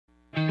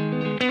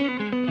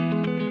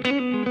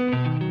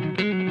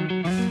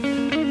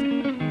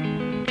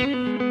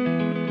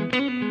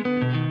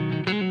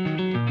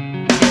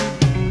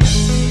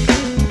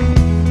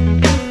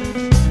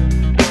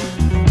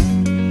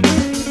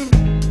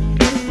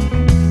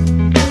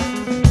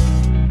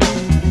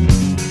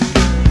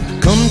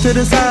to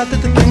decide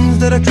that the things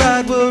that I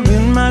tried were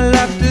in my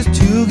life just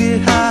to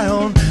get high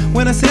on.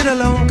 When I sit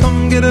alone,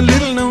 come get a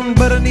little known,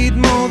 but I need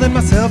more than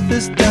myself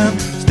this time.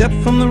 Step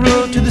from the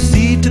road to the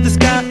sea to the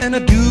sky, and I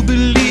do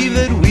believe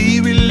that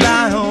we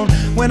rely on.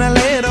 When I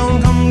lay it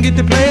on, come get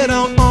to play it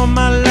on, all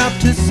my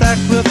life to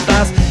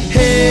sacrifice.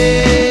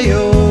 Hey,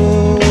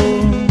 oh,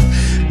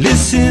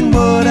 listen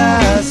what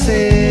I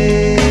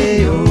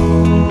say,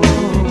 oh,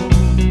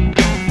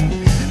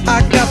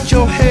 I got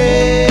your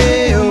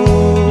hey,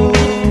 oh,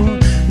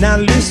 now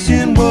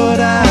listen what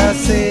I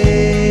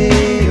say,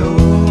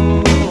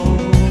 oh,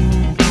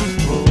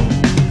 oh.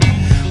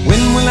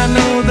 When will I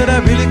know that I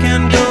really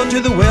can go to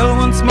the well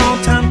once more?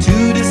 Time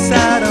to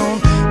decide on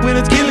when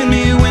it's killing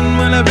me. When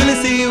will I really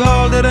see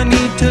all that I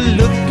need to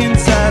look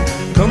inside?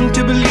 Come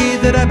to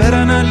believe that I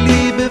better not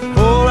leave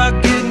before I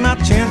get my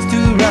chance to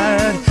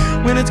ride.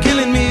 When it's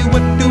killing me,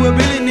 what do I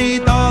really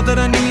need? All that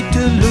I need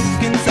to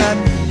look inside.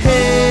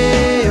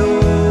 Hey,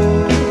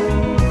 oh,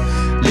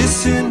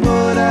 listen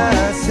what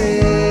I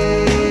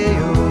say,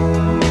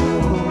 oh,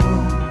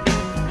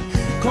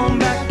 come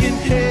back and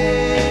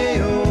hey,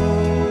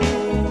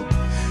 oh,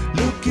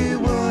 look at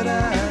what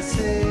I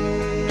say,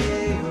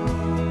 oh,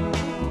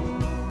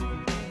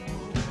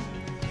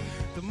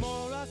 the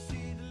more I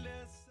see, the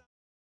less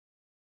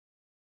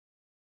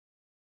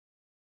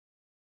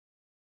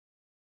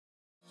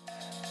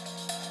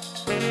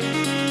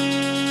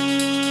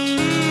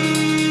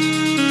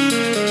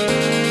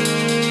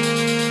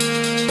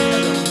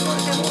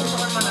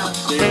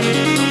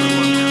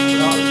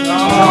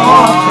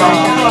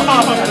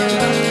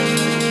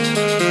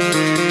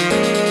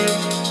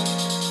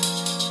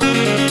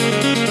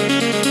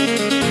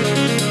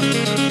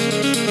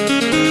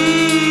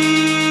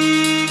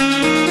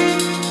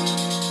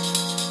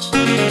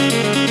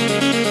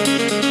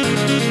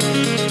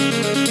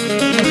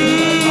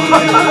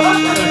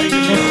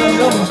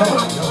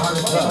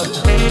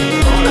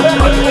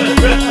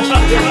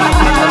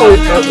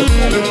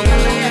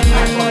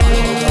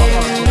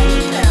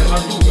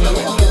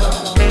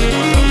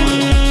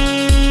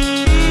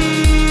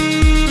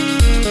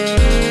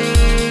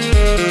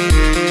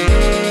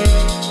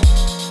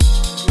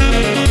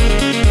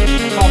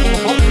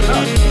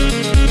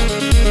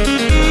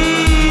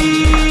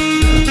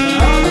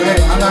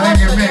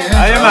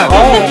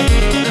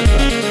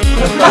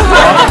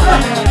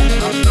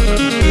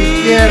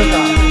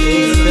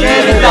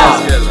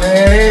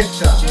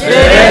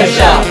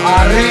derecha,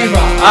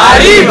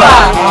 arriba,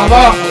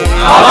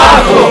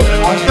 abajo,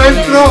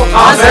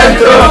 al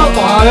centro,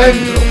 para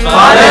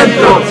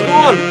adentro.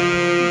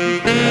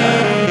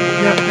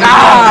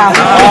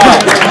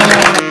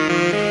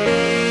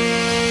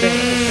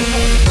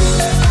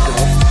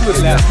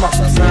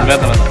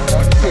 Vänta.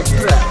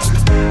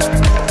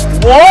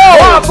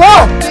 Wow!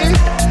 70!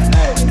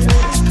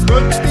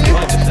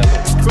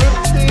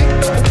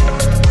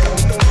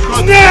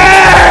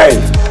 Nej!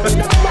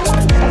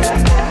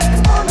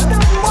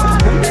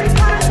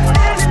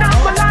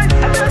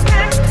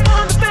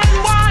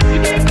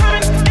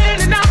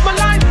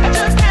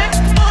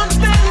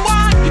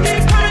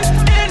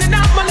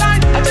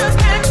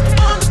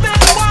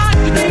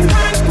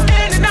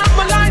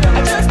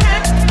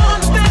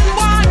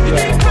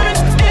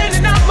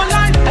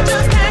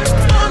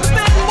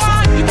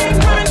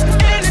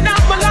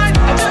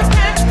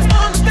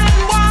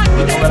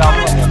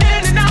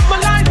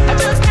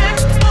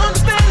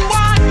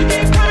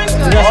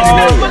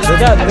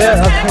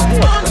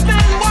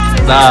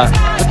 Nah.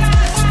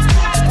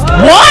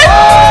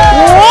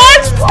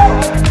 What?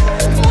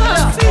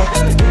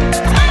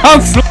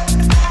 Han slår.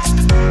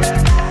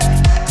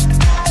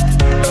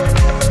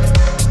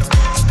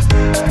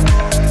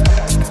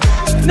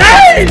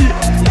 Nej!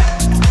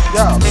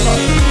 No!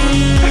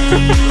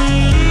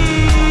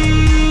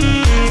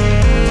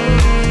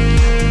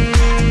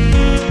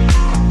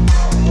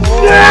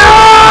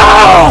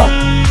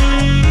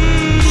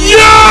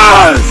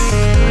 Yes!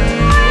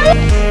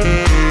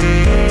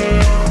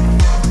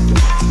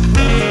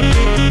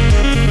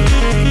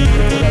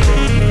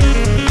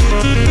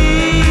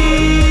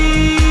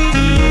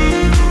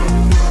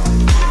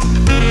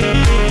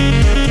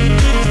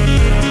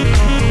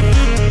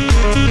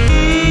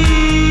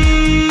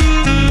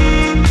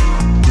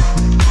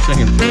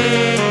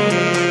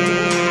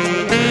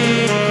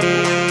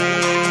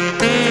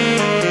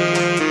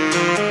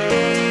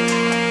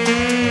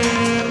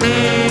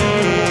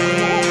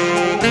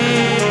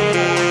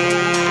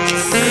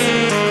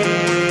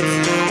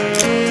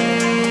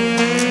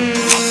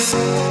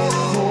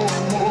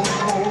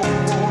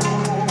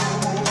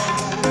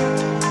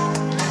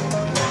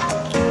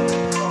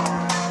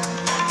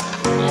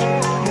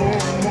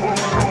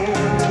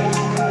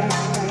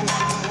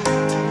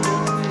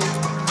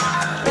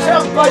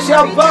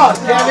 Kämpa,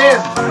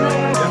 Kevin!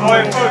 Det var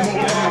ju först.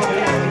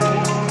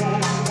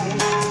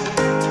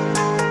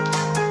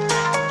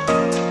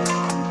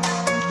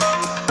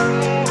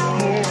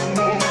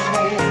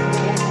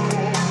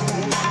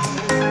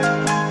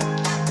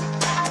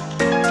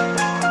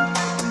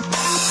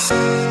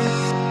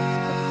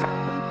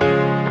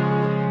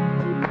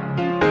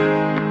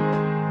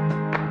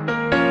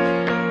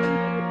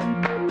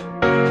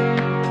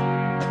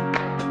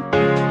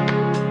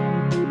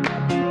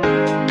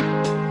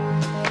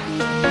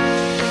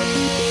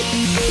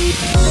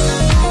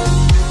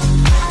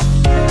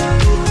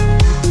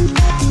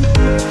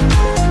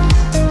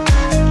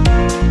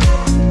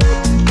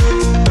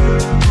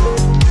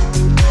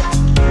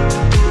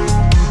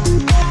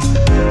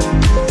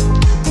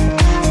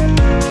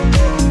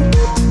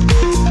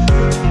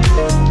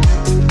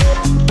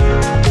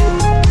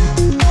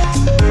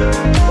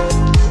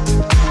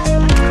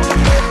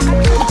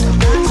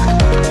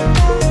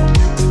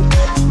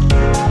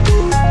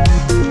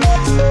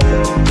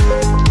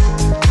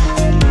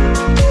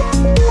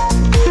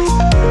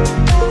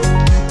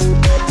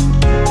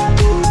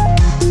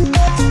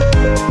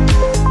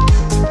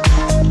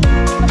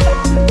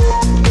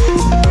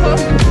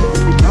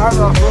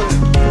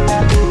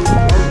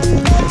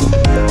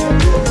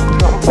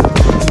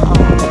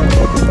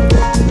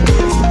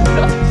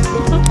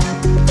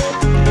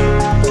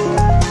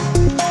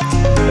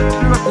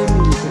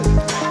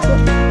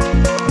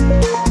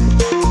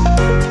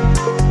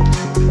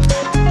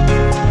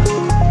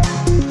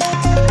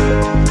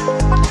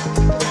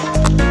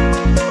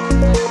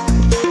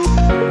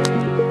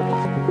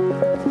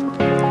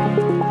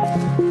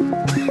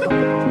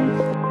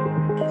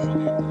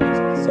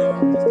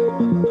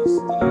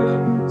 Midsommar.